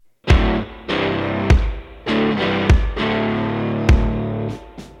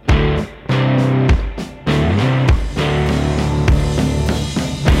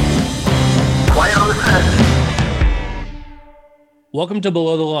Welcome to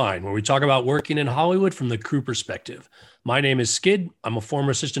Below the Line, where we talk about working in Hollywood from the crew perspective. My name is Skid. I'm a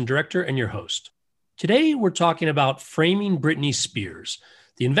former assistant director and your host. Today, we're talking about Framing Britney Spears,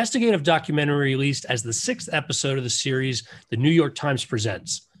 the investigative documentary released as the sixth episode of the series The New York Times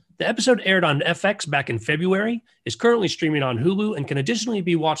Presents. The episode aired on FX back in February, is currently streaming on Hulu, and can additionally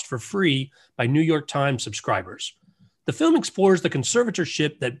be watched for free by New York Times subscribers. The film explores the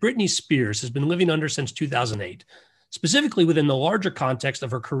conservatorship that Britney Spears has been living under since 2008. Specifically within the larger context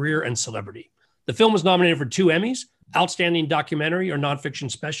of her career and celebrity. The film was nominated for 2 Emmys, Outstanding Documentary or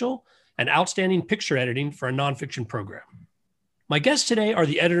Nonfiction Special, and Outstanding Picture Editing for a Nonfiction Program. My guests today are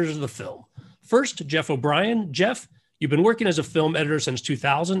the editors of the film. First, Geoff O'Brien. Geoff, you've been working as a film editor since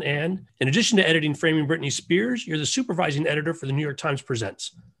 2000, and in addition to editing Framing Britney Spears, you're the supervising editor for the New York Times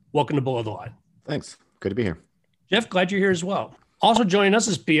Presents. Welcome to Below the Line. Thanks. Good to be here. Geoff, glad you're here as well. Also joining us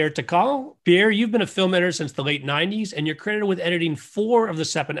is Pierre Takal. Pierre, you've been a film editor since the late 90s, and you're credited with editing 4 of the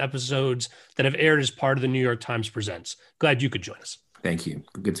 7 episodes that have aired as part of the New York Times Presents. Glad you could join us. Thank you.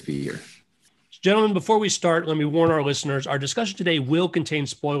 Good to be here. Gentlemen, before we start, let me warn our listeners, our discussion today will contain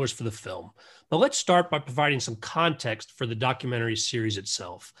spoilers for the film. But let's start by providing some context for the documentary series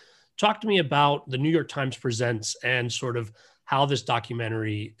itself. Talk to me about the New York Times Presents and sort of how this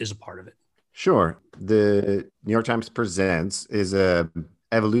documentary is a part of it. Sure. The New York Times Presents is a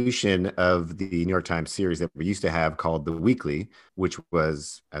evolution of the New York Times series that we used to have called The Weekly, which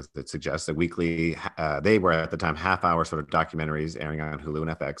was, as it suggests, a weekly. They were at the time half-hour sort of documentaries airing on Hulu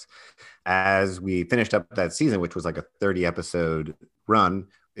and FX. As we finished up that season, which was like a 30-episode run,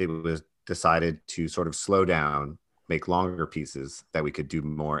 it was decided to sort of slow down, make longer pieces that we could do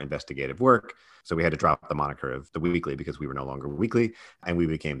more investigative work. So we had to drop the moniker of The Weekly because we were no longer weekly, and we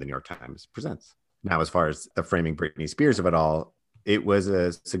became the New York Times Presents. Now, as far as the Framing Britney Spears of it all, it was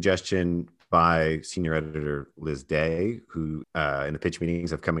a suggestion by senior editor Liz Day, who in the pitch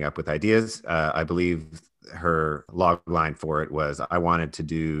meetings of coming up with ideas, I believe her log line for it was, I wanted to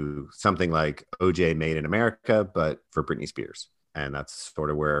do something like OJ Made in America, but for Britney Spears. And that's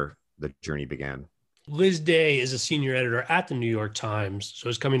sort of where the journey began. Liz Day is a senior editor at the New York Times, so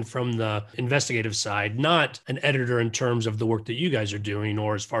it's coming from the investigative side, not an editor in terms of the work that you guys are doing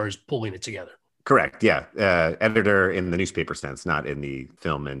or as far as pulling it together. Correct. Yeah. Editor in the newspaper sense, not in the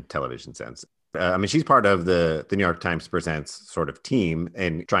film and television sense. She's part of the New York Times Presents sort of team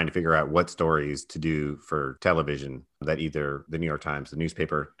and trying to figure out what stories to do for television that either the New York Times, the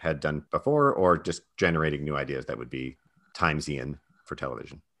newspaper, had done before, or just generating new ideas that would be Timesian for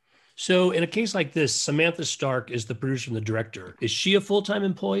television. So in a case like this, Samantha Stark is the producer and the director. Is she a full-time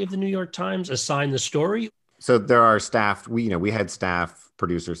employee of the New York Times assigned the story? So there are staff. We had staff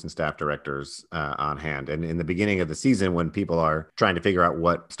producers and staff directors on hand. And in the beginning of the season, when people are trying to figure out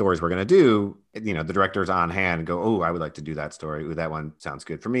what stories we're going to do, the directors on hand go, oh, I would like to do that story. Ooh, that one sounds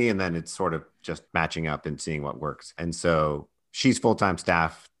good for me. And then it's sort of just matching up and seeing what works. And so she's full-time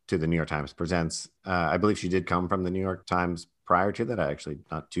staff to the New York Times Presents. I believe she did come from the New York Times prior to that. I actually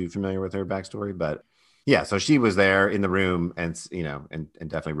not too familiar with her backstory, but yeah, so she was there in the room and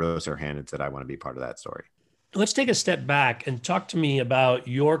definitely rose her hand and said, I want to be part of that story. Let's take a step back and talk to me about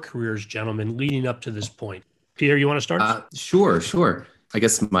your careers, gentlemen, leading up to this point. Peter, you want to start? Sure. I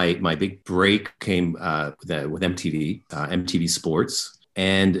guess my big break came with MTV, MTV Sports,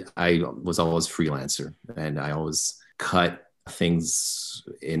 and I was always freelancer, and I always cut things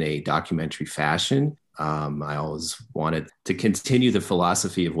in a documentary fashion. I always wanted to continue the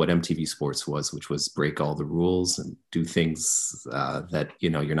philosophy of what MTV Sports was, which was break all the rules and do things that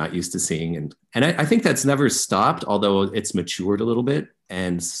you're not used to seeing. And I think that's never stopped, although it's matured a little bit.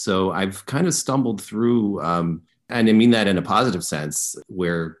 And so I've kind of stumbled through, and I mean that in a positive sense,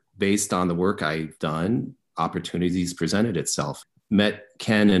 where based on the work I've done, opportunities presented itself. Met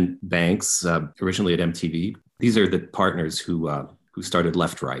Ken and Banks originally at MTV. These are the partners who started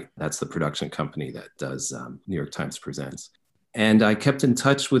Left Right. That's the production company that does New York Times Presents. And I kept in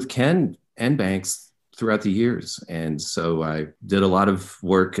touch with Ken and Banks throughout the years. And so I did a lot of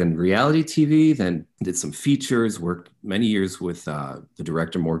work in reality TV, then did some features, worked many years with the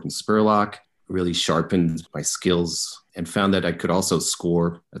director Morgan Spurlock, really sharpened my skills and found that I could also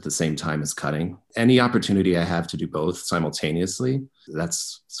score at the same time as cutting. Any opportunity I have to do both simultaneously,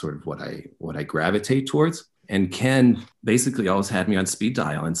 that's sort of what I gravitate towards. And Ken basically always had me on speed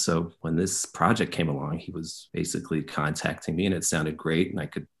dial. And so when this project came along, he was basically contacting me and it sounded great. And I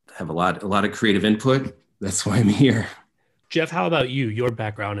could have a lot of creative input. That's why I'm here. Geoff, how about you, your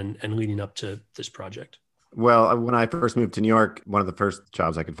background and leading up to this project? Well, when I first moved to New York, one of the first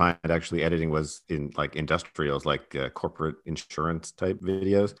jobs I could find actually editing was in like industrials, like corporate insurance type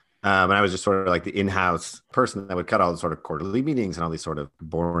videos. And I was just sort of like the in-house person that would cut all the sort of quarterly meetings and all these sort of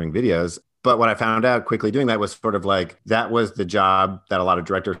boring videos. But what I found out quickly doing that was sort of like that was the job that a lot of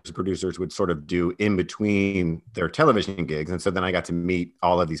directors and producers would sort of do in between their television gigs. And so then I got to meet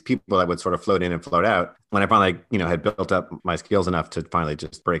all of these people that would sort of float in and float out. When I finally, had built up my skills enough to finally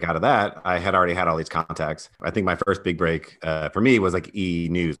just break out of that, I had already had all these contacts. I think my first big break for me was like E!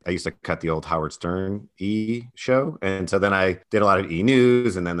 News. I used to cut the old Howard Stern E! show. And so then I did a lot of E!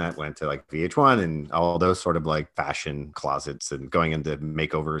 News, and then that went to like VH1 and all those sort of like fashion closets and going into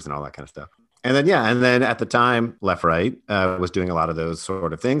makeovers and all that kind of stuff. And then at the time, Left Right was doing a lot of those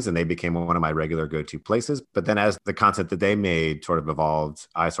sort of things, and they became one of my regular go-to places. But then as the content that they made sort of evolved,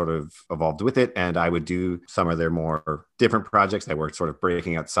 I sort of evolved with it, and I would do some of their more different projects that were sort of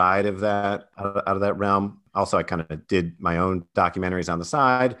breaking outside of that, out of that realm. Also, I kind of did my own documentaries on the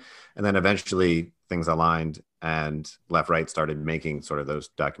side, and then eventually things aligned, and Left Right started making sort of those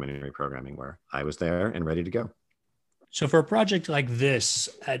documentary programming where I was there and ready to go. So for a project like this,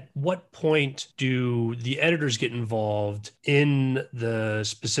 at what point do the editors get involved in the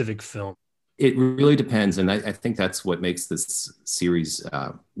specific film? It really depends. And I think that's what makes this series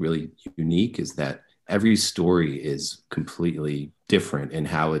really unique, is that every story is completely different in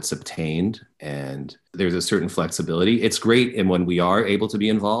how it's obtained. And there's a certain flexibility. It's great in when we are able to be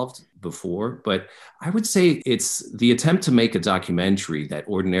involved before, but I would say it's the attempt to make a documentary that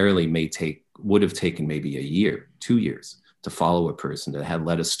ordinarily would have taken maybe a year, 2 years to follow a person, to have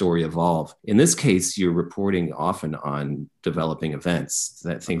let a story evolve. In this case, you're reporting often on developing events,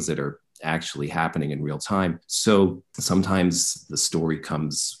 things that are actually happening in real time. So sometimes the story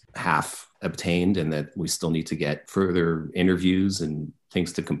comes half obtained, and that we still need to get further interviews and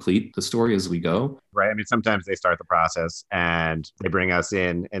things to complete the story as we go. Right. I mean, sometimes they start the process and they bring us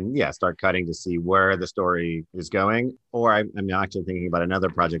in and start cutting to see where the story is going. Or I'm actually thinking about another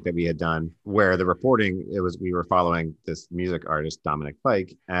project that we had done where the reporting, we were following this music artist, Dominic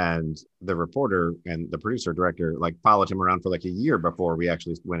Pike, and the reporter and the producer director like followed him around for like a year before we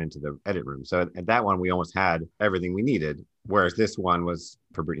actually went into the edit room. So at that one, we almost had everything we needed. Whereas this one was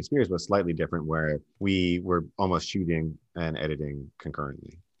for Britney Spears was slightly different, where we were almost shooting and editing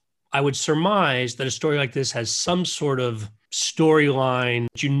concurrently. I would surmise that a story like this has some sort of storyline.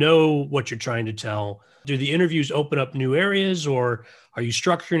 You know what you're trying to tell. Do the interviews open up new areas, or are you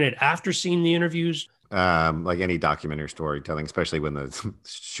structuring it after seeing the interviews? Like any documentary storytelling, especially when the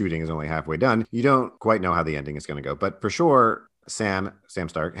shooting is only halfway done, you don't quite know how the ending is going to go. But for sure, Sam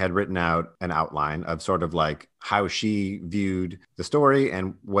Stark had written out an outline of sort of like how she viewed the story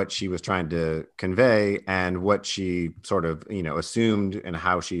and what she was trying to convey and what she sort of, assumed and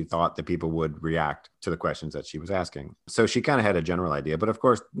how she thought that people would react to the questions that she was asking. So she kind of had a general idea, but of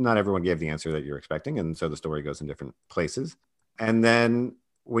course, not everyone gave the answer that you're expecting. And so the story goes in different places. And then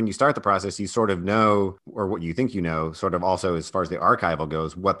when you start the process, you sort of know, or what you think sort of also as far as the archival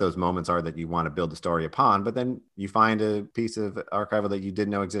goes, what those moments are that you want to build the story upon. But then you find a piece of archival that you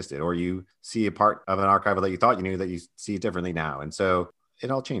didn't know existed, or you see a part of an archival that you thought you knew that you see it differently now. And so it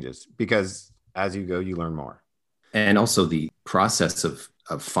all changes because as you go, you learn more. And also the process of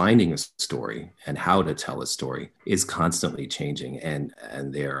finding a story and how to tell a story is constantly changing. And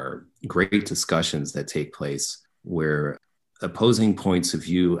there are great discussions that take place where opposing points of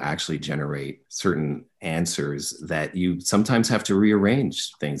view actually generate certain answers that you sometimes have to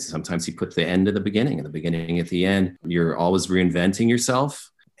rearrange things. Sometimes you put the end at the beginning and the beginning at the end. You're always reinventing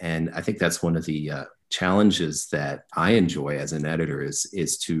yourself. And I think that's one of the challenges that I enjoy as an editor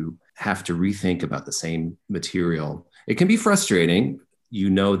is to have to rethink about the same material. It can be frustrating.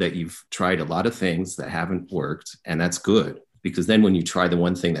 You know that you've tried a lot of things that haven't worked, and that's good. Because then when you try the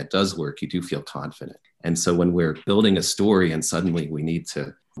one thing that does work, you do feel confident. And so when we're building a story and suddenly we need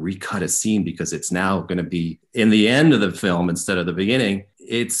to recut a scene because it's now going to be in the end of the film instead of the beginning,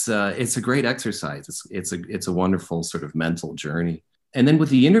 it's a great exercise. It's a wonderful sort of mental journey. And then with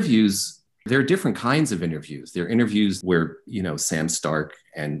the interviews, there are different kinds of interviews. There are interviews where, Sam Stark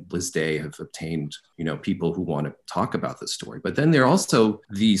and Liz Day have obtained, people who want to talk about the story. But then there are also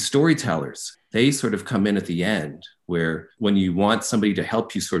the storytellers. They sort of come in at the end, where when you want somebody to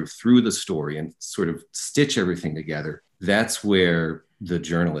help you sort of through the story and sort of stitch everything together, that's where the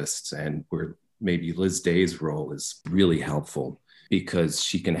journalists and where maybe Liz Day's role is really helpful, because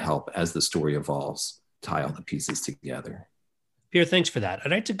she can help as the story evolves, tie all the pieces together. Pierre, thanks for that.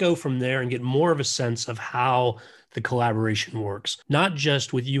 I'd like to go from there and get more of a sense of how the collaboration works, not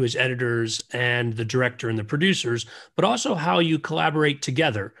just with you as editors and the director and the producers, but also how you collaborate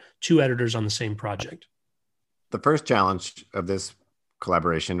together, two editors on the same project. The first challenge of this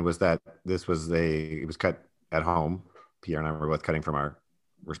collaboration was that it was cut at home. Pierre and I were both cutting from our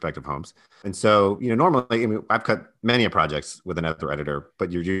respective homes. And so, normally, I mean, I've cut many projects with another editor,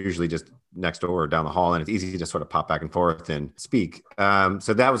 but you're usually just next door or down the hall, and it's easy to just sort of pop back and forth and speak.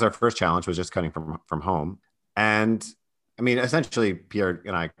 So that was our first challenge, was just cutting from home. And I mean, essentially, Pierre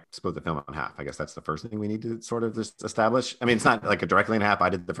and I split the film in half. I guess that's the first thing we need to sort of just establish. I mean, it's not like a directly in half. I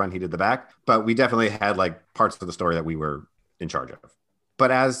did the front, he did the back, but we definitely had like parts of the story that we were in charge of. But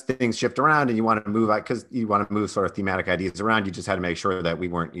as things shift around and you want to move out, because you want to move sort of thematic ideas around, you just had to make sure that we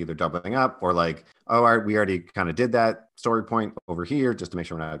weren't either doubling up or like, we already kind of did that story point over here, just to make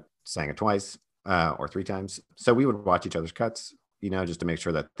sure we're not saying it twice or three times. So we would watch each other's cuts, just to make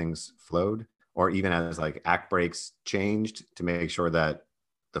sure that things flowed, or even as like act breaks changed, to make sure that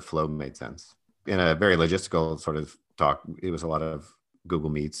the flow made sense. In a very logistical sort of talk, it was a lot of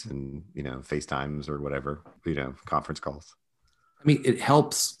Google Meets and, FaceTimes or whatever, conference calls. I mean, it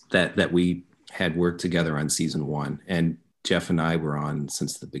helps that we had worked together on season 1, and Geoff and I were on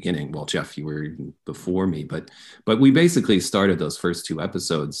since the beginning. Well, Geoff, you were even before me, but we basically started those first 2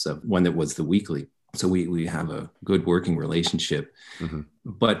 episodes of one that was the weekly. So we have a good working relationship. Mm-hmm.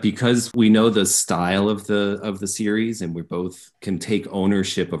 But because we know the style of the series, and we both can take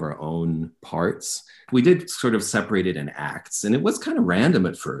ownership of our own parts, we did sort of separate it in acts. And it was kind of random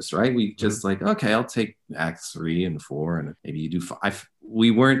at first, right? We just like, okay, I'll take acts 3 and 4, and maybe you do 5.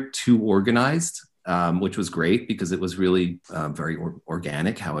 We weren't too organized, which was great, because it was really very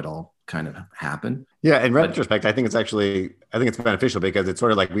organic how it all kind of happened. Yeah, in retrospect, I think it's beneficial, because it's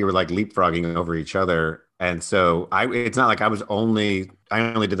sort of like we were like leapfrogging over each other. And so it's not like I only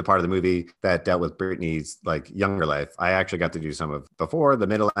did the part of the movie that dealt with Britney's like younger life. I actually got to do some of before, the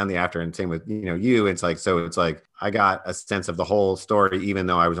middle, and the after, and same with you. It's like I got a sense of the whole story, even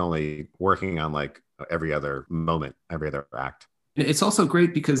though I was only working on like every other moment, every other act. It's also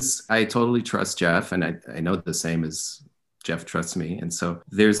great because I totally trust Geoff, and I know the same as Geoff trusts me. And so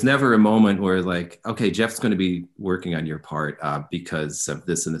there's never a moment where like, okay, Geoff's going to be working on your part because of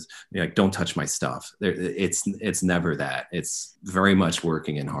this and this. Like, don't touch my stuff. It's never that. It's very much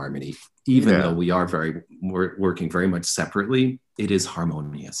working in harmony. Even though we are working very much separately, it is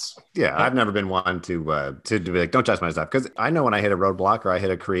harmonious. Yeah, I've never been one to be like, don't touch my stuff, because I know when I hit a roadblock or I hit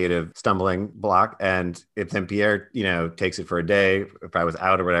a creative stumbling block, and if then Pierre, takes it for a day, if I was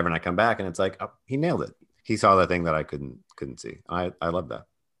out or whatever, and I come back and it's like, oh, he nailed it. He saw the thing that I couldn't see. I love that.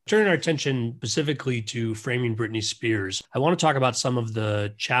 Turning our attention specifically to framing Britney Spears, I want to talk about some of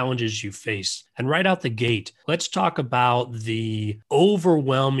the challenges you faced. And right out the gate, let's talk about the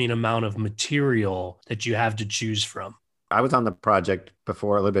overwhelming amount of material that you have to choose from. I was on the project a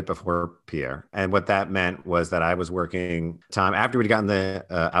little bit before Pierre. And what that meant was that I was working time after we'd gotten the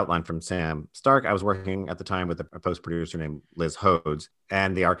outline from Sam Stark. I was working at the time with a post producer named Liz Hodes,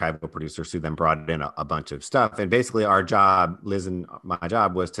 and the archival producer who then brought in a bunch of stuff. And basically our job, Liz and my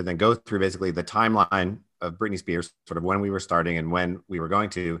job, was to then go through basically the timeline of Britney Spears, sort of when we were starting and when we were going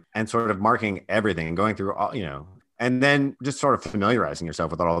to, and sort of marking everything and going through all, and then just sort of familiarizing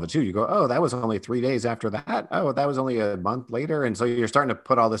yourself with all of it too. You go, oh, that was only 3 days after that. Oh, that was only a month later. And so you're starting to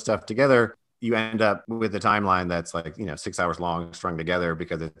put all this stuff together. You end up with a timeline that's like, 6 hours long, strung together,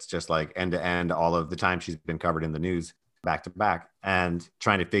 because it's just like end to end, all of the time she's been covered in the news back to back, and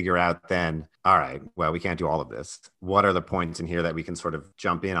trying to figure out then, all right, well, we can't do all of this. What are the points in here that we can sort of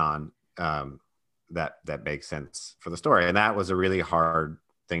jump in on that makes sense for the story? And that was a really hard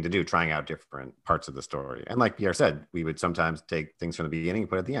thing to do, trying out different parts of the story. And like Pierre said, we would sometimes take things from the beginning,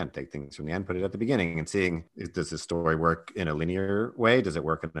 put it at the end, take things from the end, put it at the beginning, and seeing, does this story work in a linear way? Does it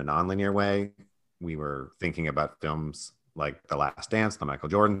work in a non-linear way? We were thinking about films like The Last Dance, the Michael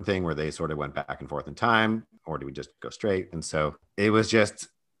Jordan thing, where they sort of went back and forth in time, or do we just go straight? And so it was just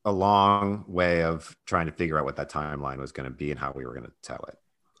a long way of trying to figure out what that timeline was going to be and how we were going to tell it.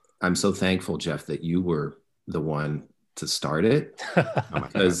 I'm so thankful, Geoff, that you were the one to start it. Oh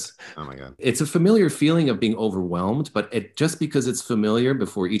my God. It's a familiar feeling of being overwhelmed, but just because it's familiar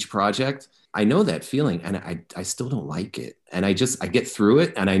before each project, I know that feeling, and I still don't like it. And I get through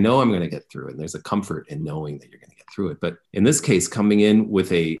it, and I know I'm going to get through it. And there's a comfort in knowing that you're going to get through it. But in this case, coming in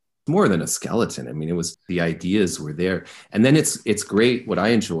with more than a skeleton. I mean, it was, the ideas were there. And then it's great. What I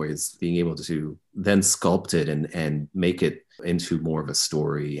enjoy is being able to then sculpt it and make it into more of a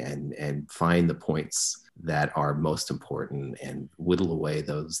story and find the points that are most important and whittle away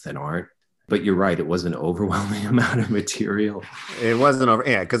those that aren't. But you're right, it was an overwhelming amount of material. It wasn't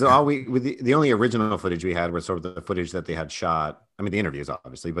because the only original footage we had was sort of the footage that they had shot. I mean, the interviews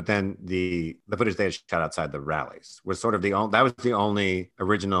obviously, but then the footage they had shot outside the rallies was sort of that was the only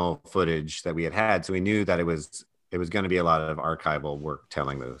original footage that we had. So we knew that it was going to be a lot of archival work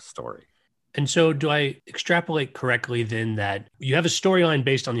telling the story. And so do I extrapolate correctly then that you have a storyline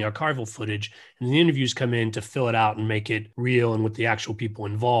based on the archival footage and the interviews come in to fill it out and make it real and with the actual people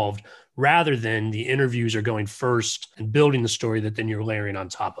involved, rather than the interviews are going first and building the story that then you're layering on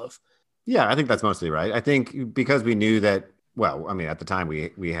top of? Yeah, I think that's mostly right. I think because we knew that, well, I mean, at the time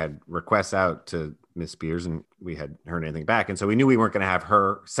we had requests out to Miss Spears and we hadn't heard anything back. And so we knew we weren't going to have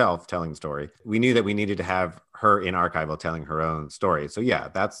herself telling the story. We knew that we needed to have her in archival telling her own story. So yeah,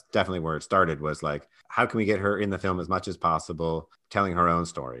 that's definitely where it started, was like, how can we get her in the film as much as possible, telling her own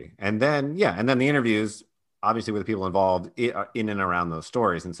story? And then, yeah, and then the interviews, obviously with the people involved in and around those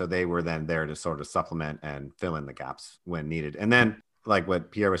stories. And so they were then there to sort of supplement and fill in the gaps when needed. And then, like what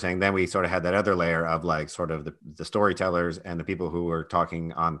Pierre was saying, then we sort of had that other layer of like sort of the storytellers and the people who were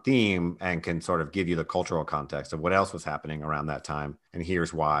talking on theme and can sort of give you the cultural context of what else was happening around that time. And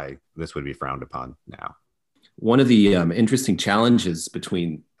here's why this would be frowned upon now. One of the interesting challenges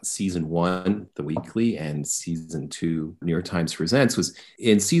between season 1, the weekly, and season 2, New York Times Presents, was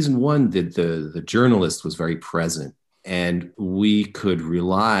in season 1, the journalist was very present, and we could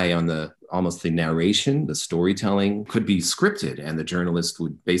rely on almost the narration, the storytelling could be scripted, and the journalist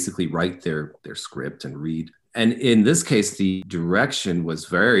would basically write their script and read. And in this case, the direction was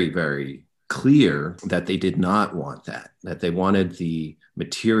very, very clear that they did not want that they wanted the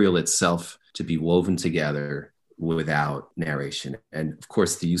material itself to be woven together without narration. And of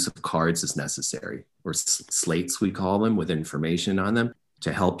course, the use of cards is necessary, or slates, we call them, with information on them,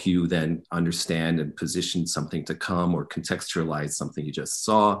 to help you then understand and position something to come or contextualize something you just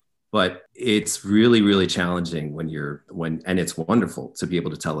saw. But it's really, really challenging and it's wonderful to be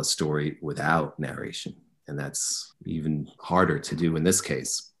able to tell a story without narration. And that's even harder to do in this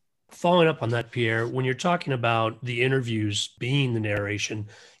case. Following up on that, Pierre, when you're talking about the interviews being the narration,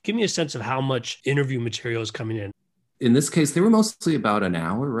 give me a sense of how much interview material is coming in. In this case, they were mostly about an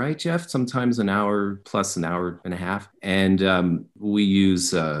hour, right, Geoff? Sometimes an hour plus an hour and a half. And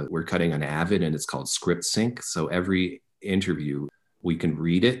we're cutting on Avid, and it's called Script Sync. So every interview, we can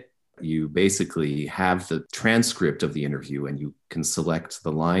read it. You basically have the transcript of the interview, and you can select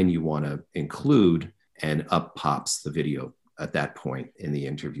the line you want to include, and up pops the video at that point in the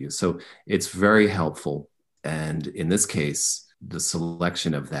interview. So it's very helpful. And in this case, the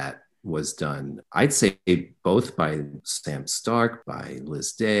selection of that was done, I'd say, both by Sam Stark, by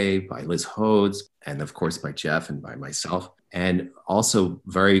Liz Day, by Liz Hodes, and of course by Geoff and by myself. And also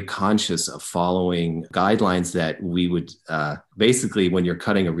very conscious of following guidelines that we would basically, when you're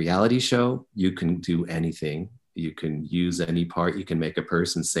cutting a reality show, you can do anything. You can use any part. You can make a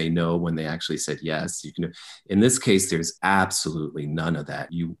person say no when they actually said yes. You can. In this case, there's absolutely none of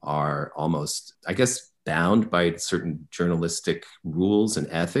that. You are almost, I guess, bound by certain journalistic rules and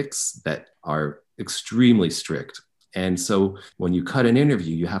ethics that are extremely strict. And so when you cut an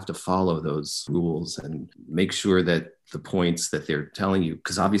interview, you have to follow those rules and make sure that the points that they're telling you,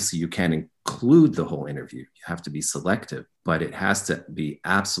 because obviously you can't include the whole interview. You have to be selective, but it has to be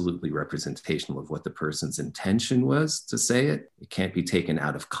absolutely representational of what the person's intention was to say it. It can't be taken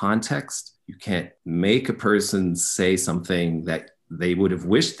out of context. You can't make a person say something that they would have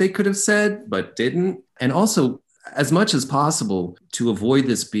wished they could have said, but didn't. And also, as much as possible, to avoid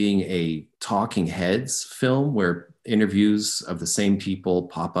this being a talking heads film where interviews of the same people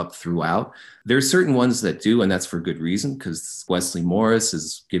pop up throughout. There's certain ones that do, and that's for good reason, because Wesley Morris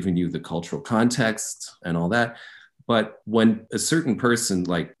is giving you the cultural context and all that. But when a certain person,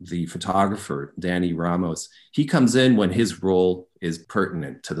 like the photographer, Danny Ramos, he comes in when his role is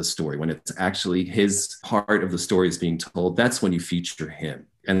pertinent to the story, when it's actually his part of the story is being told, that's when you feature him.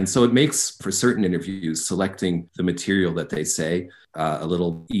 And so it makes, for certain interviews, selecting the material that they say a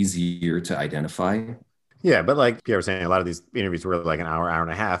little easier to identify. Yeah, but like Pierre was saying, a lot of these interviews were like an hour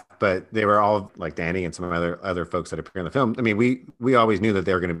and a half, but they were all like Danny and some other folks that appear in the film. I mean, we always knew that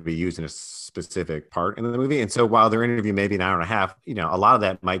they were going to be used in a specific part in the movie. And so while their interview may be an hour and a half, a lot of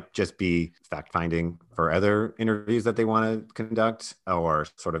that might just be fact finding for other interviews that they want to conduct, or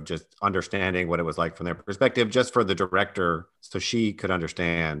sort of just understanding what it was like from their perspective, just for the director, so she could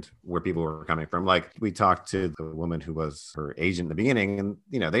understand where people were coming from. Like, we talked to the woman who was her agent in the beginning, and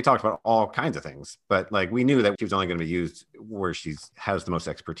they talked about all kinds of things, but like we knew that she was only going to be used where she has the most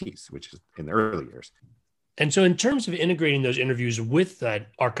expertise, which is in the early years. And so in terms of integrating those interviews with that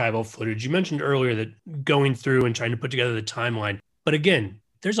archival footage, you mentioned earlier that going through and trying to put together the timeline. But again,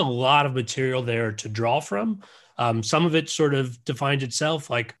 there's a lot of material there to draw from. Some of it sort of defines itself,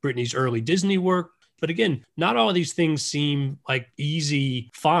 like Britney's early Disney work. But again, not all of these things seem like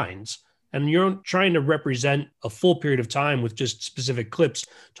easy finds. And you're trying to represent a full period of time with just specific clips.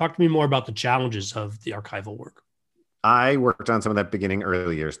 Talk to me more about the challenges of the archival work. I worked on some of that beginning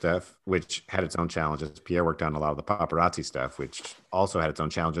early year stuff, which had its own challenges. Pierre worked on a lot of the paparazzi stuff, which also had its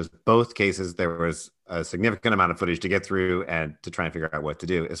own challenges. Both cases, there was a significant amount of footage to get through and to try and figure out what to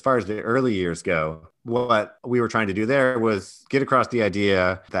do. As far as the early years go, what we were trying to do there was get across the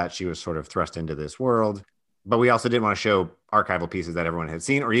idea that she was sort of thrust into this world. But we also didn't want to show archival pieces that everyone had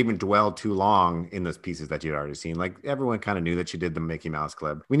seen or even dwell too long in those pieces that you'd already seen. Like everyone kind of knew that she did the Mickey Mouse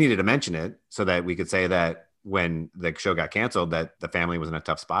Club. We needed to mention it so that we could say that when the show got canceled, that the family was in a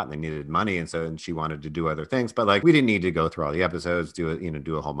tough spot and they needed money. And she wanted to do other things, but like, we didn't need to go through all the episodes, do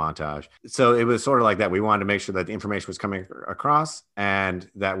a whole montage. So it was sort of like that. We wanted to make sure that the information was coming across and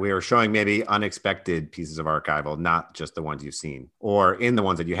that we were showing maybe unexpected pieces of archival, not just the ones you've seen, or in the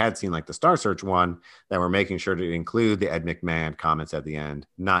ones that you had seen, like the Star Search one, that we're making sure to include the Ed McMahon comments at the end,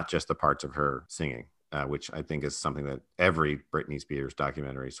 not just the parts of her singing. Which I think is something that every Britney Spears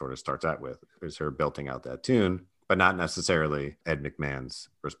documentary sort of starts out with, is her belting out that tune, but not necessarily Ed McMahon's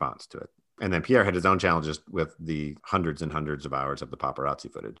response to it. And then Pierre had his own challenges with the hundreds and hundreds of hours of the paparazzi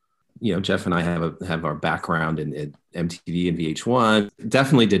footage. Geoff and I have our background in MTV and VH1.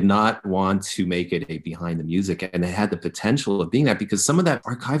 Definitely did not want to make it a behind the music, and it had the potential of being that because some of that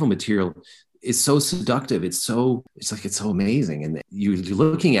archival material is so seductive. It's so amazing. And you're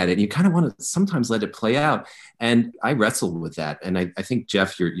looking at it and you kind of want to sometimes let it play out. And I wrestled with that. And I think,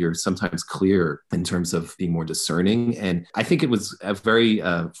 Geoff, you're sometimes clear in terms of being more discerning. And I think it was very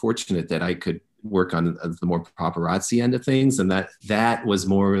fortunate that I could work on the more paparazzi end of things. And that was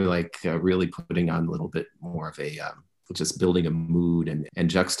more like really putting on a little bit more of a, just building a mood and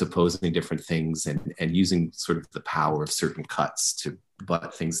juxtaposing different things and using sort of the power of certain cuts to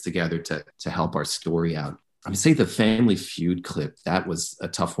butt things together to help our story out. I would say the Family Feud clip, that was a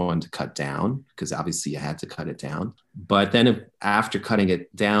tough one to cut down because obviously you had to cut it down. But then after cutting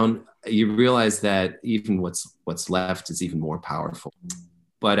it down, you realize that even what's left is even more powerful.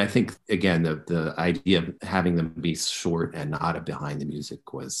 But I think, again, the idea of having them be short and not a behind the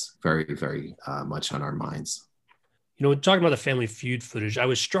music was very, very much on our minds. Talking about the Family Feud footage, I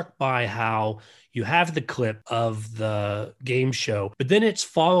was struck by how you have the clip of the game show, but then it's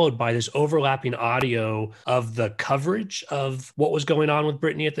followed by this overlapping audio of the coverage of what was going on with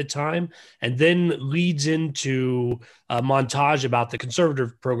Britney at the time, and then leads into a montage about the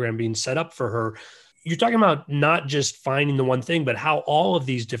conservative program being set up for her. You're talking about not just finding the one thing, but how all of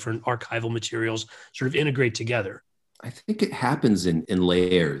these different archival materials sort of integrate together. I think it happens in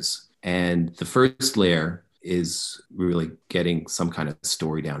layers. And the first layer is really getting some kind of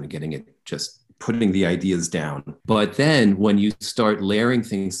story down and getting it, just putting the ideas down. But then when you start layering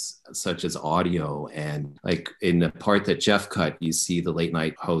things such as audio, and like in the part that Geoff cut, you see the late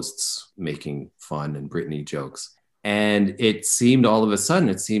night hosts making fun and Britney jokes. And it seemed all of a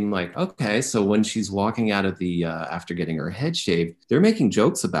sudden, like, okay, so when she's walking out of the, after getting her head shaved, they're making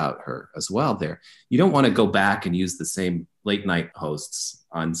jokes about her as well there. You don't want to go back and use the same late night hosts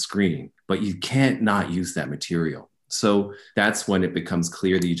on screen, but you can't not use that material. So that's when it becomes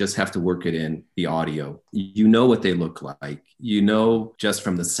clear that you just have to work it in the audio. You know what they look like, just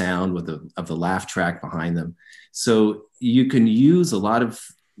from the sound of the laugh track behind them. So you can use a lot of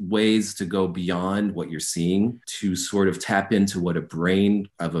ways to go beyond what you're seeing to sort of tap into what a brain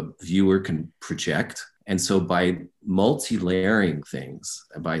of a viewer can project. And so by multi-layering things,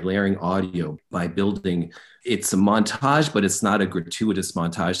 by layering audio, by building, it's a montage, but it's not a gratuitous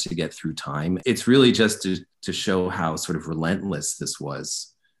montage to get through time. It's really just to show how sort of relentless this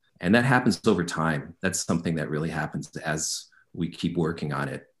was. And that happens over time. That's something that really happens as we keep working on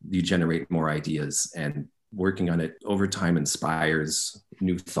it. You generate more ideas, and working on it over time inspires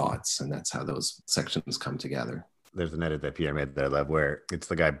new thoughts. And that's how those sections come together. There's an edit that Pierre made that I love, where it's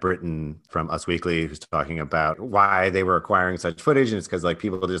the guy Britton from Us Weekly who's talking about why they were acquiring such footage. And it's because like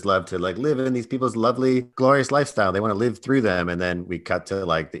people just love to like live in these people's lovely, glorious lifestyle. They want to live through them. And then we cut to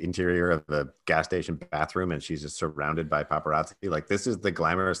like the interior of the gas station bathroom and she's just surrounded by paparazzi. Like, this is the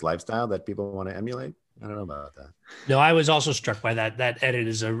glamorous lifestyle that people want to emulate. I don't know about that. No, I was also struck by that. That edit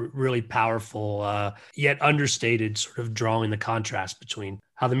is a really powerful, yet understated sort of drawing the contrast between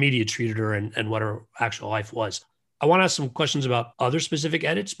how the media treated her and what her actual life was. I want to ask some questions about other specific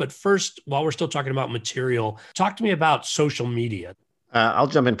edits, but first, while we're still talking about material, talk to me about social media. I'll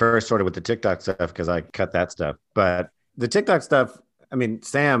jump in first sort of with the TikTok stuff because I cut that stuff. But the TikTok stuff, I mean,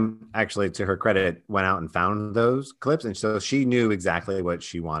 Sam actually, to her credit, went out and found those clips. And so she knew exactly what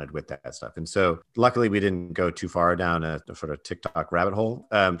she wanted with that stuff. And so luckily we didn't go too far down a sort of TikTok rabbit hole.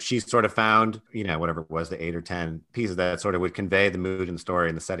 She sort of found, whatever it was, the 8 or 10 pieces that sort of would convey the mood and the story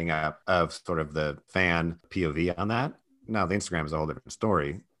and the setting up of sort of the fan POV on that. Now, the Instagram is a whole different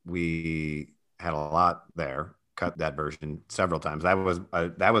story. We had a lot there cut that version several times. That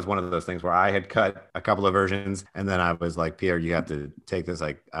was one of those things where I had cut a couple of versions, and then I was like, Pierre, you have to take this.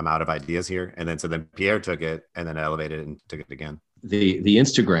 Like, I'm out of ideas here. And then Pierre took it and then elevated it and took it again. The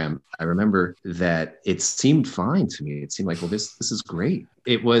Instagram, I remember that it seemed fine to me. It seemed like, well, this is great.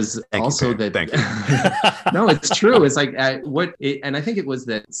 It was Thank you. No, it's true. It's like and I think it was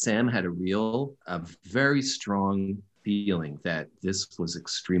that Sam had a very strong feeling that this was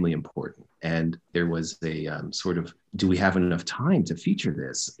extremely important. And there was a sort of, do we have enough time to feature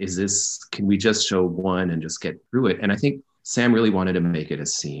this? Can we just show one and just get through it? And I think Sam really wanted to make it a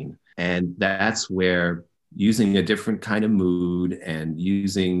scene. And that's where using a different kind of mood and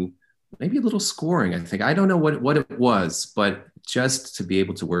using maybe a little scoring, I don't know what it was, but just to be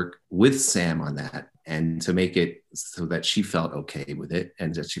able to work with Sam on that and to make it so that she felt okay with it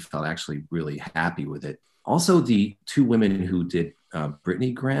and that she felt actually really happy with it. Also, the two women who did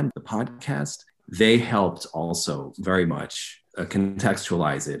Britney Graham, the podcast, they helped also very much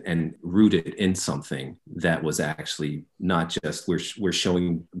contextualize it and root it in something that was actually not just we're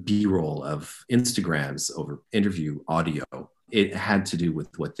showing B-roll of Instagrams over interview audio. It had to do with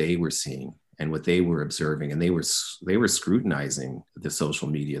what they were seeing and what they were observing, and they were scrutinizing the social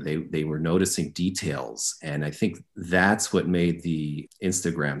media. They were noticing details, and I think that's what made the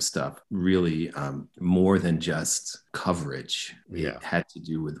Instagram stuff really more than just coverage. Yeah. It had to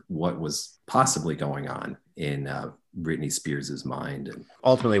do with what was possibly going on in Britney Spears's mind. And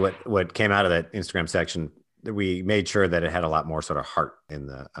ultimately, what came out of that Instagram section, we made sure that it had a lot more sort of heart in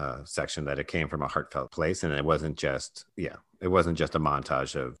the section, that it came from a heartfelt place, and it wasn't just a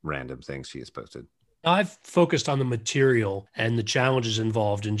montage of random things she has posted. I've focused on the material and the challenges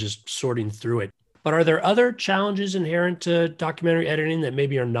involved in just sorting through it. But are there other challenges inherent to documentary editing that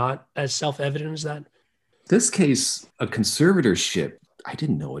maybe are not as self-evident as that? This case, a conservatorship, I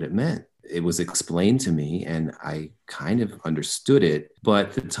didn't know what it meant. It was explained to me and I kind of understood it,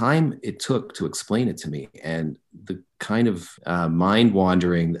 but the time it took to explain it to me and the kind of mind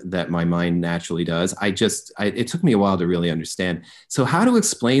wandering that my mind naturally does, it took me a while to really understand. So how to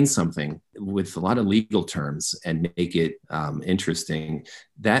explain something with a lot of legal terms and make it interesting,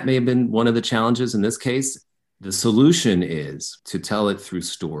 that may have been one of the challenges in this case. The solution is to tell it through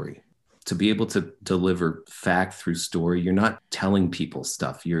story. To be able to deliver fact through story, you're not telling people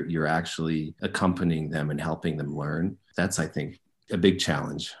stuff. You're actually accompanying them and helping them learn. That's, I think, a big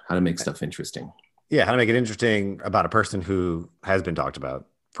challenge, how to make stuff interesting. Yeah, how to make it interesting about a person who has been talked about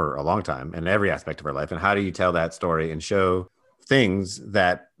for a long time in every aspect of her life. And how do you tell that story and show things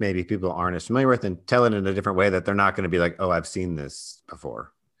that maybe people aren't as familiar with and tell it in a different way that they're not going to be like, oh, I've seen this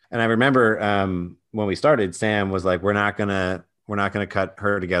before. And I remember when we started, Sam was like, we're not going to cut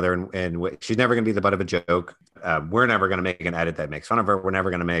her together and she's never going to be the butt of a joke. We're never going to make an edit that makes fun of her. She's never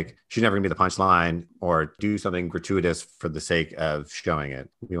going to be the punchline or do something gratuitous for the sake of showing it.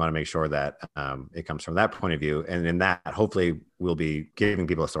 We want to make sure that it comes from that point of view. And in that, hopefully we'll be giving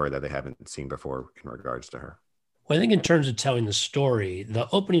people a story that they haven't seen before in regards to her. Well, I think in terms of telling the story, the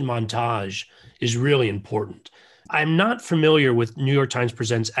opening montage is really important. I'm not familiar with New York Times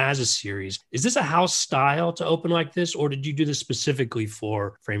Presents as a series. Is this a house style to open like this, or did you do this specifically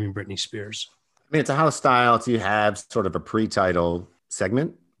for Framing Britney Spears? I mean, it's a house style. So you have sort of a pre-title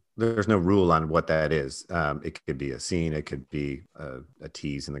segment. There's no rule on what that is. It could be a scene. It could be a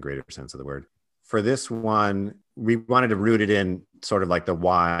tease in the greater sense of the word. For this one, we wanted to root it in sort of like the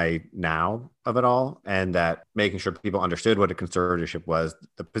why now of it all, and that making sure people understood what a conservatorship was,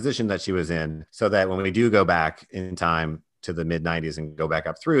 the position that she was in, so that when we do go back in time to the mid 90s and go back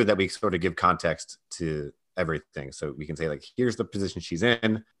up through, that we sort of give context to everything. So we can say, like, here's the position she's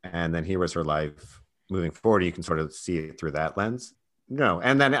in, and then here was her life moving forward. You can sort of see it through that lens. No.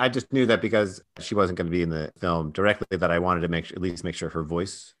 And then I just knew that because she wasn't going to be in the film directly, that I wanted to at least make sure her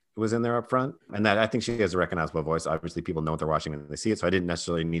voice was in there up front, and that I think she has a recognizable voice. Obviously, people know what they're watching when they see it, so I didn't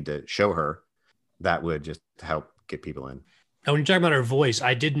necessarily need to show her. That would just help get people in. Now, when you talk about her voice,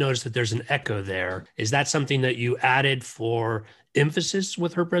 I did notice that there's an echo there. Is that something that you added for emphasis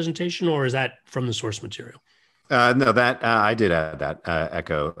with her presentation, or is that from the source material? No, that I did add that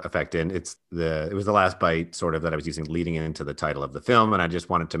echo effect in. It was the last bite sort of that I was using leading into the title of the film, and I just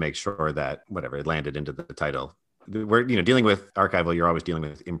wanted to make sure that it landed into the title. We're dealing with archival, you're always dealing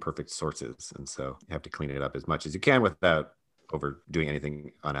with imperfect sources, and so you have to clean it up as much as you can without overdoing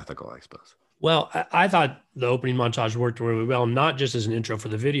anything unethical, I suppose. Well, I thought the opening montage worked really well, not just as an intro for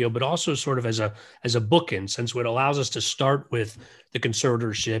the video, but also sort of as a bookend, since it allows us to start with the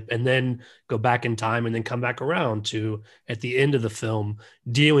conservatorship and then go back in time and then come back around to, at the end of the film,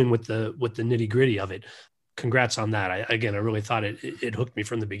 dealing with the nitty gritty of it. congrats on that. I really thought it hooked me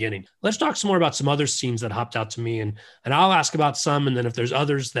from the beginning. Let's talk some more about some other scenes that hopped out to me, and I'll ask about some, and then if there's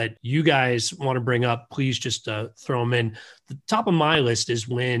others that you guys want to bring up, please just throw them in. The top of my list is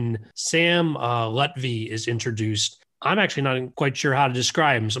when Sam Lutfi is introduced. I'm actually not quite sure how to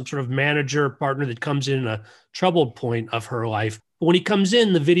describe him. Some sort of manager partner that comes in a troubled point of her life. But when he comes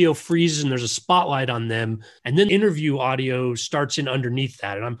in, the video freezes and there's a spotlight on them. And then interview audio starts in underneath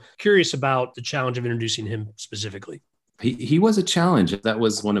that. And I'm curious about the challenge of introducing him specifically. He was a challenge. That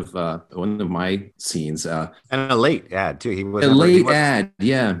was one of my scenes. And a late ad too. He was ad.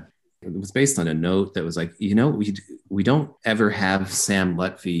 Yeah. It was based on a note that was like, we don't ever have Sam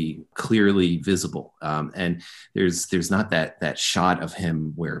Lutfi clearly visible, and there's not that shot of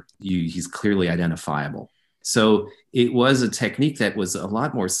him where he's clearly identifiable. So it was a technique that was a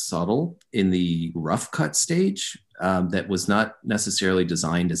lot more subtle in the rough cut stage, that was not necessarily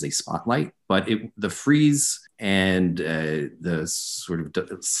designed as a spotlight, but the freeze and the sort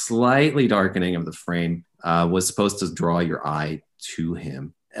of slightly darkening of the frame was supposed to draw your eye to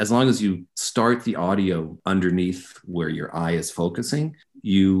him. As long as you start the audio underneath where your eye is focusing,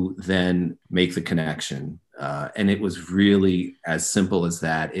 you then make the connection. And it was really as simple as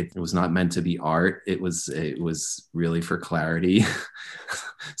that. It was not meant to be art. It was really for clarity.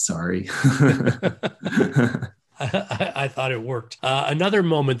 Sorry. I thought it worked. Another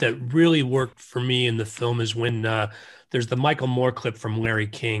moment that really worked for me in the film is when there's the Michael Moore clip from Larry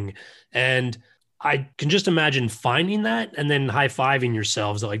King. And I can just imagine finding that and then high-fiving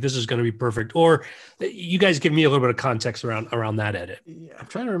yourselves that like, this is going to be perfect. Or you guys give me a little bit of context around that edit. Yeah, I'm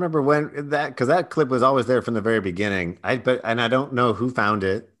trying to remember when because that clip was always there from the very beginning. I don't know who found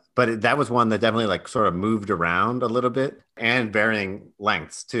it, but that was one that definitely like sort of moved around a little bit and varying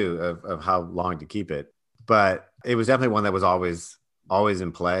lengths too of how long to keep it. But it was definitely one that was always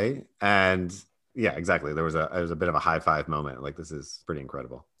in play. And yeah, exactly. There was a bit of a high five moment. Like, this is pretty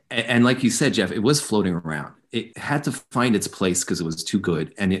incredible. And like you said, Geoff, it was floating around. It had to find its place because it was too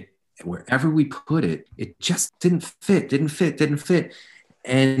good. And wherever we put it, it just didn't fit.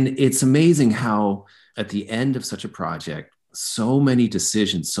 And it's amazing how at the end of such a project, so many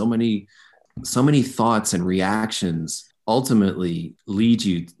decisions, so many thoughts and reactions ultimately lead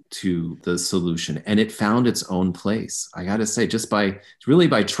you to the solution. And it found its own place. I got to say, just by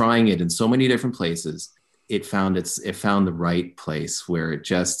trying it in so many different places, it found the right place where it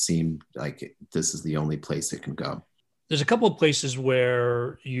just seemed like this is the only place it can go. There's a couple of places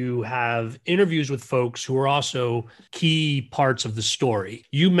where you have interviews with folks who are also key parts of the story.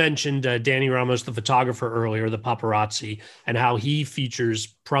 You mentioned Danny Ramos, the photographer earlier, the paparazzi, and how he features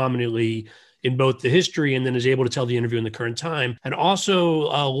prominently in both the history and then is able to tell the interview in the current time. And also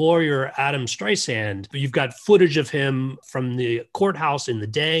lawyer Adam Streisand. You've got footage of him from the courthouse in the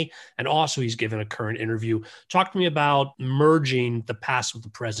day, and also he's given a current interview. Talk to me about merging the past with the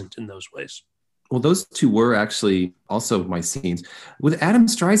present in those ways. Well, those two were actually also my scenes. With Adam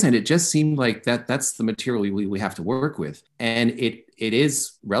Streisand, it just seemed like that's the material we have to work with. And it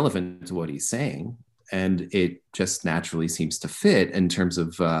is relevant to what he's saying. And it just naturally seems to fit in terms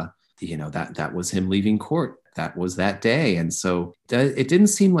of, that was him leaving court. That was that day. And so it didn't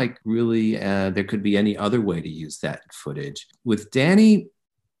seem like really there could be any other way to use that footage. With Danny,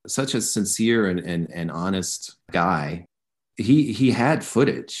 such a sincere and honest guy, he had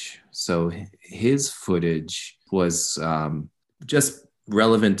footage. So his footage was just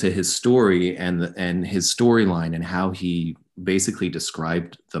relevant to his story and his storyline and how he basically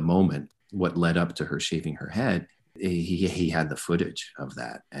described the moment, what led up to her shaving her head. He had the footage of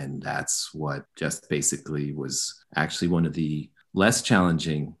that. And that's what just basically was actually one of the less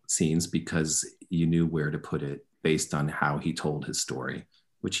challenging scenes, because you knew where to put it based on how he told his story,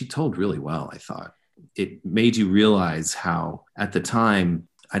 which he told really well, I thought. It made you realize how, at the time,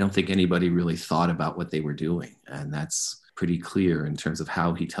 I don't think anybody really thought about what they were doing. And that's pretty clear in terms of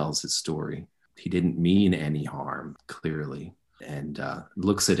how he tells his story. He didn't mean any harm, clearly, and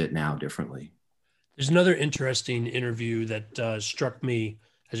looks at it now differently. There's another interesting interview that struck me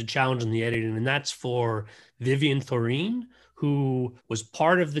as a challenge in the editing, and that's for Vivian Thoreen, who was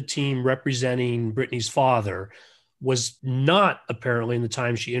part of the team representing Britney's father, was not apparently in the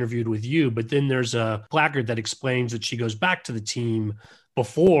time she interviewed with you, but then there's a placard that explains that she goes back to the team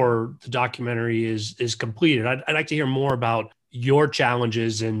before the documentary is completed. I'd like to hear more about your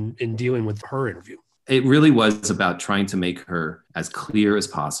challenges in dealing with her interview. It really was about trying to make her as clear as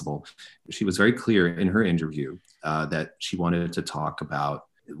possible. She was very clear in her interview that she wanted to talk about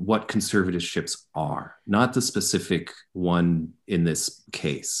what conservatorships are, not the specific one in this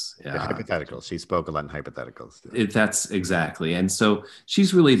case. Hypotheticals. She spoke a lot in hypotheticals. That's exactly. And so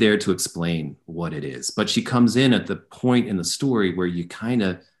she's really there to explain what it is. But she comes in at the point in the story where you kind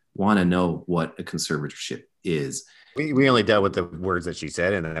of want to know what a conservatorship is. We only dealt with the words that she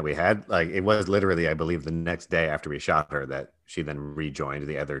said and that we had. Like, it was literally, I believe, the next day after we shot her that she then rejoined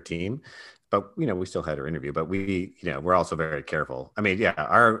the other team. But, we still had her interview, but we're also very careful. I mean, yeah,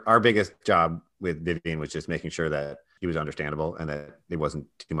 our biggest job with Vivian was just making sure that he was understandable and that it wasn't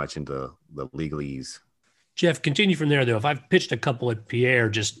too much into the legalese. Geoff, continue from there, though. If I've pitched a couple at Pierre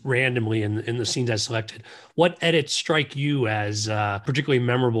just randomly in the scenes I selected, what edits strike you as particularly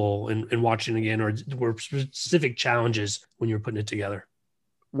memorable in watching again, or were specific challenges when you were putting it together?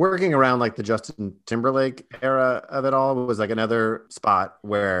 Working around like the Justin Timberlake era of it all was like another spot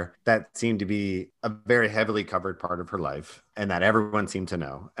where that seemed to be a very heavily covered part of her life and that everyone seemed to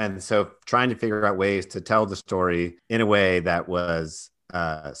know. And so trying to figure out ways to tell the story in a way that was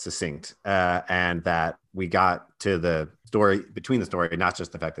succinct and that we got to the story between the story, not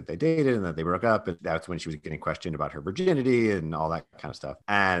just the fact that they dated and that they broke up. And that's when she was getting questioned about her virginity and all that kind of stuff.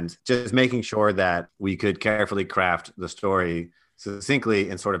 And just making sure that we could carefully craft the story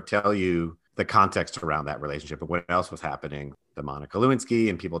succinctly and sort of tell you the context around that relationship and what else was happening. The Monica Lewinsky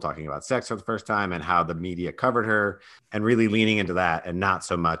and people talking about sex for the first time and how the media covered her, and really leaning into that and not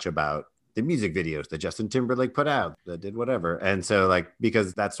so much about the music videos that Justin Timberlake put out that did whatever. And so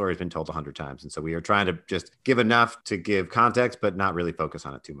because that story has been told 100 times. And so we are trying to just give enough to give context, but not really focus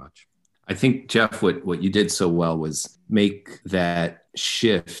on it too much. I think, Geoff, what you did so well was make that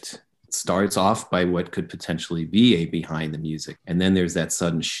shift. Starts off by what could potentially be a behind the music. And then there's that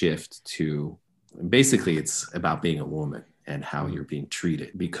sudden shift to basically it's about being a woman and how you're being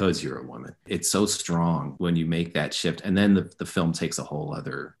treated because you're a woman. It's so strong when you make that shift. And then the film takes a whole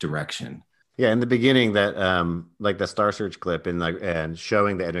other direction. Yeah, in the beginning, that like the Star Search clip and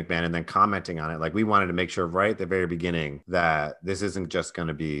showing the Ed McMahon and then commenting on it, like we wanted to make sure right at the very beginning that this isn't just going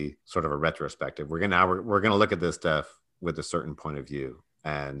to be sort of a retrospective. We're gonna look at this stuff with a certain point of view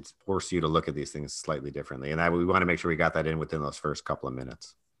and force you to look at these things slightly differently. And we want to make sure we got that in within those first couple of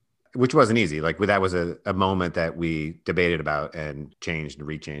minutes, which wasn't easy. Like that was a moment that we debated about and changed and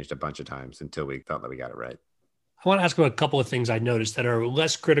rechanged a bunch of times until we felt that we got it right. I want to ask about a couple of things I noticed that are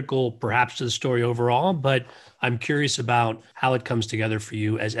less critical perhaps to the story overall, but I'm curious about how it comes together for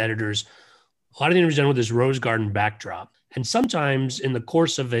you as editors. A lot of the interviews done with this rose garden backdrop. And sometimes in the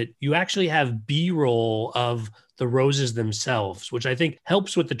course of it, you actually have B-roll of the roses themselves, which I think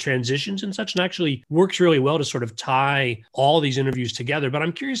helps with the transitions and such, and actually works really well to sort of tie all these interviews together. But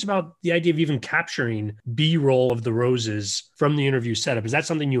I'm curious about the idea of even capturing B-roll of the roses from the interview setup. Is that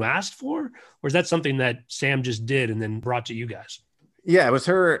something you asked for, or is that something that Sam just did and then brought to you guys? Yeah, it was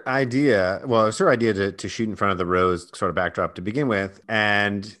her idea. Well, it was her idea to shoot in front of the rose sort of backdrop to begin with.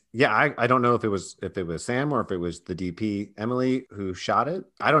 And yeah, I don't know if it was Sam or if it was the DP, Emily, who shot it.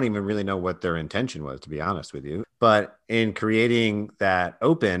 I don't even really know what their intention was, to be honest with you. But in creating that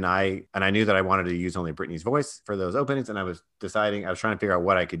open, I knew that I wanted to use only Britney's voice for those openings. And I was trying to figure out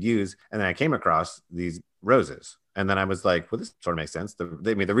what I could use. And then I came across these roses. And then I was like, well, this sort of makes sense. The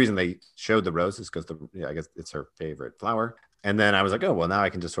reason they showed the rose is because I guess it's her favorite flower. And then I was like, oh, well, now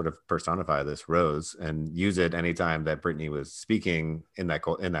I can just sort of personify this rose and use it anytime that Britney was speaking in that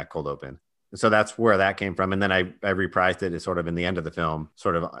cold open. So that's where that came from. And then I reprised it as sort of in the end of the film,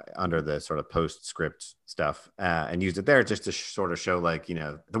 sort of under the sort of postscript stuff, and used it there just to sort of show like,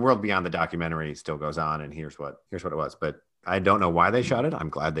 the world beyond the documentary still goes on. And here's what it was. But I don't know why they shot it. I'm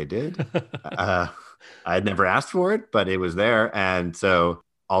glad they did. I had never asked for it, but it was there. And so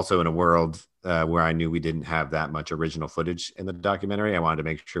also in a world where I knew we didn't have that much original footage in the documentary, I wanted to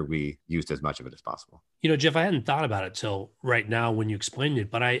make sure we used as much of it as possible. Geoff, I hadn't thought about it till right now when you explained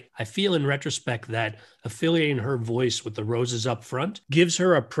it, but I feel in retrospect that affiliating her voice with the roses up front gives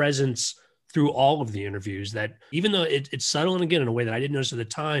her a presence through all of the interviews that even though it's subtle and again in a way that I didn't notice at the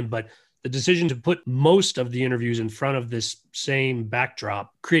time, but the decision to put most of the interviews in front of this same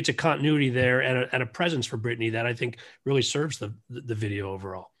backdrop creates a continuity there and a presence for Britney that I think really serves the video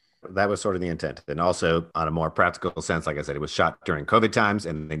overall. That was sort of the intent. And also on a more practical sense, like I said, it was shot during COVID times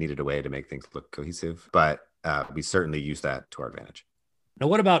and they needed a way to make things look cohesive, but we certainly used that to our advantage. Now,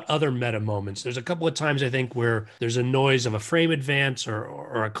 what about other meta moments? There's a couple of times I think where there's a noise of a frame advance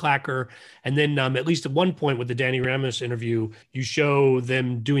or a clacker. And then at least at one point with the Danny Ramos interview, you show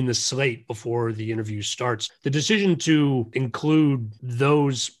them doing the slate before the interview starts. The decision to include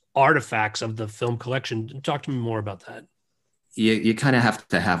those artifacts of the film collection, talk to me more about that. You kind of have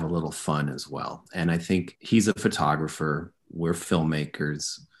to have a little fun as well. And I think he's a photographer. we're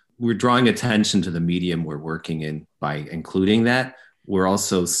filmmakers. We're drawing attention to the medium we're working in by including that. We're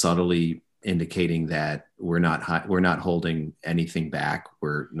also subtly indicating that we're not holding anything back.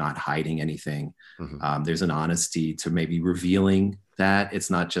 We're not hiding anything. Mm-hmm. There's an honesty to maybe revealing that it's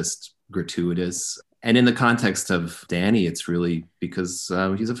not just gratuitous. And in the context of Danny, it's really because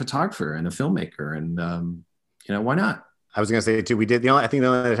he's a photographer and a filmmaker, and why not? I was going to say too, we did I think the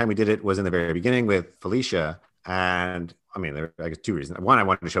only other time we did it was in the very beginning with Felicia, and I mean, there are, I guess, two reasons. One, I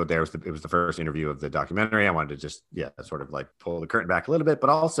wanted to show it there. It was the first interview of the documentary. I wanted to just, sort of like pull the curtain back a little bit, but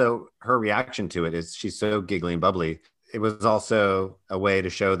also her reaction to it is she's so giggly and bubbly. It was also a way to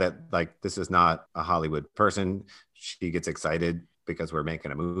show that, like, this is not a Hollywood person. She gets excited because we're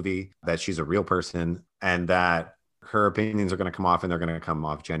making a movie, that she's a real person, and that her opinions are going to come off, and they're going to come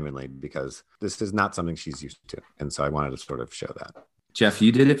off genuinely, because this is not something she's used to. And so I wanted to sort of show that. Geoff,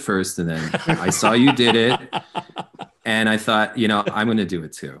 you did it first, and then I saw you did it. And I thought, I'm going to do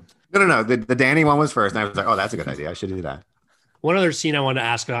it too. No. The Danny one was first. And I was like, oh, that's a good idea. I should do that. One other scene I want to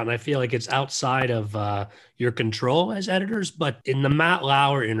ask about, and I feel like it's outside of your control as editors, but in the Matt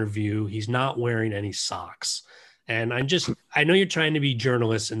Lauer interview, he's not wearing any socks. And I know you're trying to be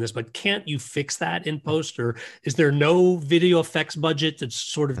journalists in this, but can't you fix that in post? Or is there no video effects budget to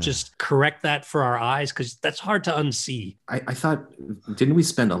sort of just correct that for our eyes? Because that's hard to unsee. I thought, didn't we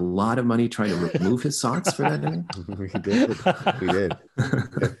spend a lot of money trying to remove his socks for that thing? We did.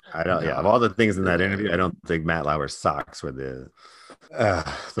 Of all the things in that interview, I don't think Matt Lauer's socks were the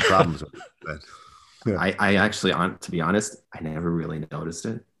problems with it. But, I actually, to be honest, I never really noticed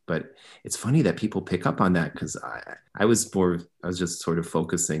it. But it's funny that people pick up on that, because I was just sort of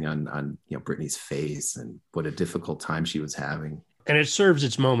focusing on Britney's face and what a difficult time she was having. And it serves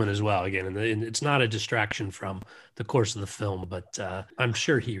its moment as well. Again, and it's not a distraction from the course of the film, but I'm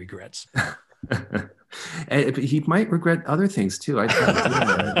sure he regrets. He might regret other things too. I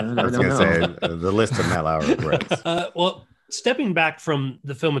was going to say the list of Matt Lauer regrets. Stepping back from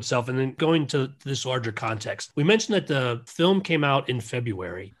the film itself and then going to this larger context, we mentioned that the film came out in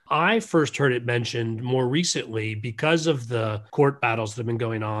February. I first heard it mentioned more recently because of the court battles that have been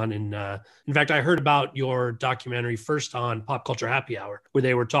going on. And in fact, I heard about your documentary first on Pop Culture Happy Hour, where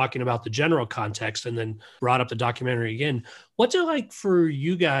they were talking about the general context and then brought up the documentary again. What's it like for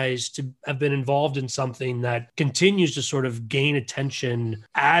you guys to have been involved in something that continues to sort of gain attention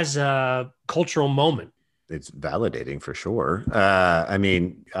as a cultural moment? It's validating for sure. I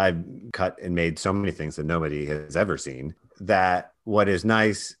mean, I've cut and made so many things that nobody has ever seen, that what is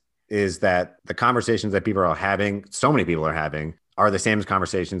nice is that the conversations that people are having, so many people are having, are the same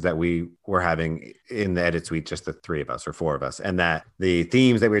conversations that we were having in the edit suite, just the three of us or four of us. And that the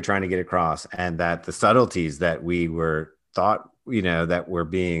themes that we were trying to get across, and that the subtleties that we were thought, that were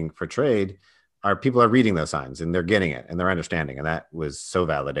being portrayed, people are reading those signs and they're getting it and they're understanding. And that was so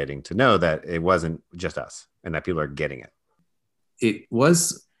validating to know that it wasn't just us and that people are getting it. It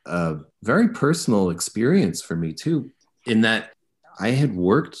was a very personal experience for me too, in that I had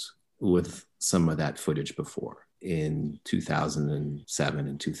worked with some of that footage before in 2007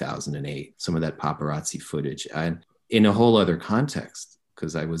 and 2008, some of that paparazzi footage, and in a whole other context,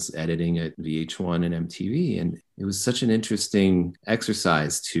 because I was editing at VH1 and MTV. And it was such an interesting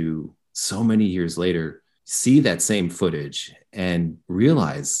exercise to, so many years later, see that same footage and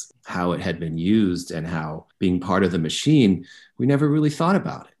realize how it had been used, and how, being part of the machine, we never really thought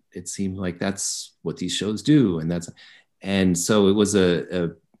about it. It seemed like that's what these shows do. And so it was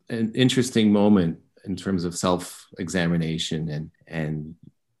an interesting moment in terms of self-examination, and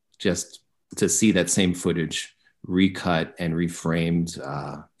just to see that same footage recut and reframed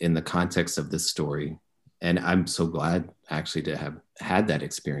in the context of this story. And I'm so glad actually to have had that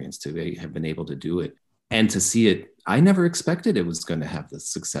experience, to have been able to do it and to see it. I never expected it was going to have the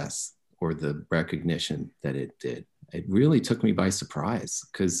success or the recognition that it did. It really took me by surprise,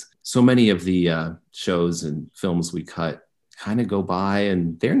 because so many of the shows and films we cut kind of go by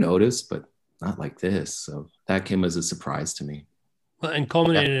and they're noticed, but not like this. So that came as a surprise to me. Well, and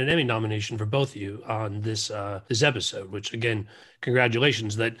culminated in an Emmy nomination for both of you on this episode, which, again,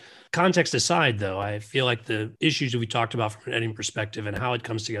 congratulations. That context aside, though, I feel like the issues that we talked about from an editing perspective and how it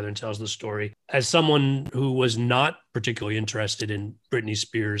comes together and tells the story, as someone who was not particularly interested in Britney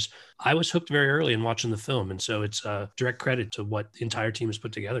Spears, I was hooked very early in watching the film. And so it's a direct credit to what the entire team has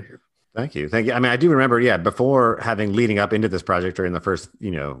put together here. Thank you. I mean, I do remember, before leading up into this project, or in the first,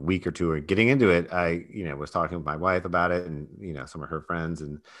 week or two or getting into it, I, was talking with my wife about it, and, some of her friends.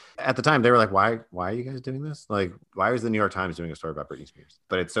 And at the time they were like, why are you guys doing this? Like, why is the New York Times doing a story about Britney Spears?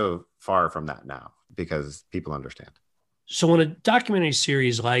 But it's so far from that now, because people understand. So when a documentary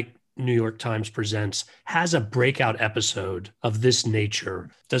series like New York Times Presents has a breakout episode of this nature,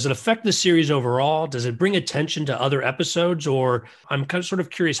 does it affect the series overall? Does it bring attention to other episodes? Or I'm kind of sort of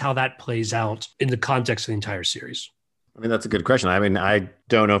curious how that plays out in the context of the entire series. I mean, that's a good question. I mean, I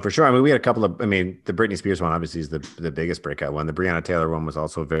don't know for sure. I mean, we had a couple of, the Britney Spears one obviously is the biggest breakout one. The Breonna Taylor one was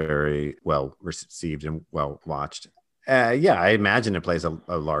also very well received and well watched. Yeah, I imagine it plays a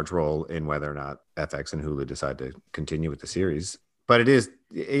large role in whether or not FX and Hulu decide to continue with the series. But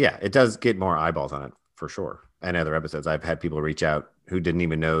it does get more eyeballs on it for sure. And other episodes, I've had people reach out who didn't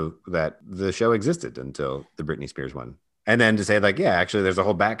even know that the show existed until the Britney Spears one. And then to say like, yeah, actually, there's a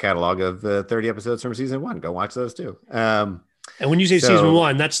whole back catalog of 30 episodes from season 1. Go watch those too. And when you say season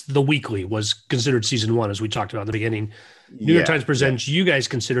 1, that's The Weekly was considered season 1, as we talked about at the beginning. New York Times Presents, you guys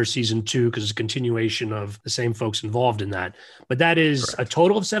consider season 2 because it's a continuation of the same folks involved in that. But that is correct. A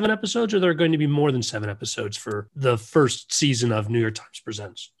total of 7 episodes, or there are going to be more than 7 episodes for the first season of New York Times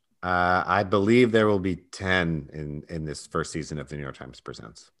Presents? I believe there will be 10 in this first season of the New York Times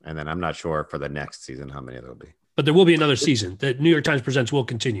Presents. And then I'm not sure for the next season how many there will be. But there will be another season. The New York Times Presents will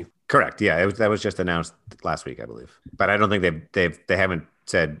continue. Correct. Yeah, that was just announced last week, I believe. But I don't think they haven't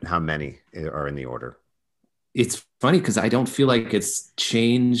said how many are in the order. It's funny because I don't feel like it's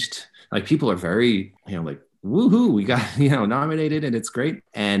changed. Like people are very, like, woohoo, we got, nominated and it's great.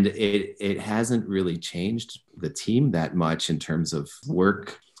 And it hasn't really changed the team that much in terms of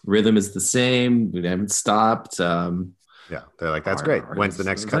work. Rhythm is the same. We haven't stopped. Yeah, they're like, that's great. When's the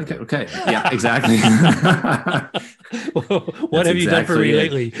next cut? Okay. Yeah, exactly. What have you done for me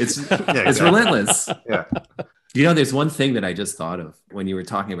lately? It's relentless. Yeah. There's one thing that I just thought of when you were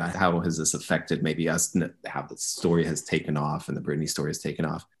talking about how has this affected maybe us, how the story has taken off and the Britney story has taken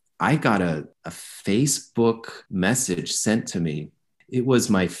off. I got a Facebook message sent to me. It was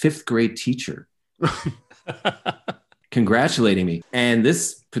my 5th grade teacher congratulating me. And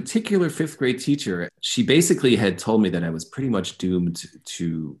this particular 5th grade teacher, she basically had told me that I was pretty much doomed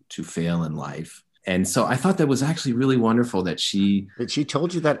to fail in life. And so I thought that was actually really wonderful that she... Did she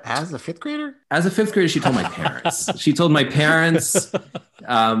told you that as a 5th grader? As a 5th grader, she told my parents. She told my parents,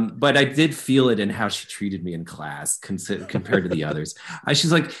 but I did feel it in how she treated me in class compared to the others.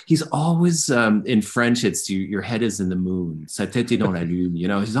 She's like, he's always, in French, it's your head is in the moon. Sa tête est dans la lune.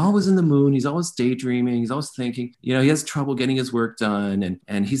 He's always in the moon. He's always daydreaming. He's always thinking. He has trouble getting his work done.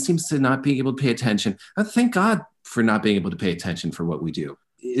 And he seems to not be able to pay attention. Thank God for not being able to pay attention for what we do.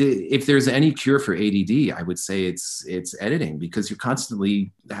 If there's any cure for ADD, I would say it's editing, because you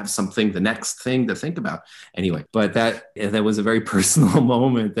constantly have the next thing to think about. Anyway, but that was a very personal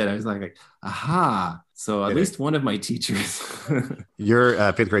moment that I was like, aha. So at least one of my teachers. Your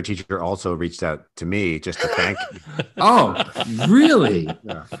 5th grade teacher also reached out to me just to thank you. Oh, really?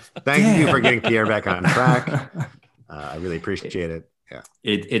 Yeah. Thank you for getting Pierre back on track. I really appreciate it. Yeah.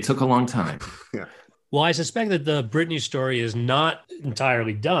 It took a long time. Yeah. Well, I suspect that the Britney story is not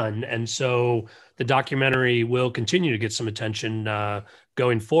entirely done. And so the documentary will continue to get some attention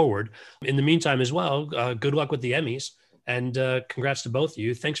going forward. In the meantime as well, good luck with the Emmys. And congrats to both of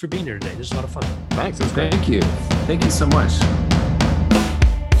you. Thanks for being here today. This is a lot of fun. Thanks. It was great. Thank you. Thank you so much.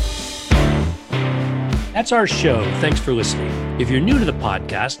 That's our show. Thanks for listening. If you're new to the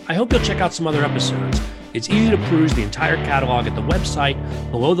podcast, I hope you'll check out some other episodes. It's easy to peruse the entire catalog at the website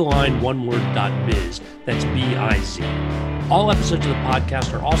belowtheline.oneword.biz. That's B-I-Z. All episodes of the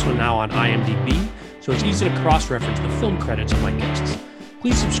podcast are also now on IMDb, so it's easy to cross-reference the film credits of my guests.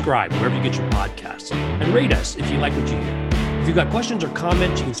 Please subscribe wherever you get your podcasts, and rate us if you like what you hear. If you've got questions or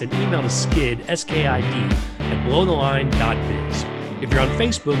comments, you can send email to skid, S-K-I-D, at belowtheline.biz. If you're on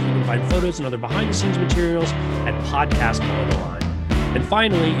Facebook, you can find photos and other behind-the-scenes materials at Podcast Below the Line. And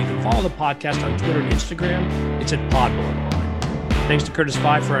finally, you can follow the podcast on Twitter and Instagram. It's at Pod Below the Line. Thanks to Curtis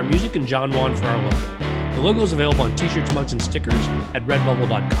Five for our music and John Wan for our logo. The logo is available on t-shirts, mugs, and stickers at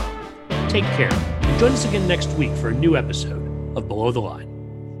redbubble.com. Take care and join us again next week for a new episode of Below the Line.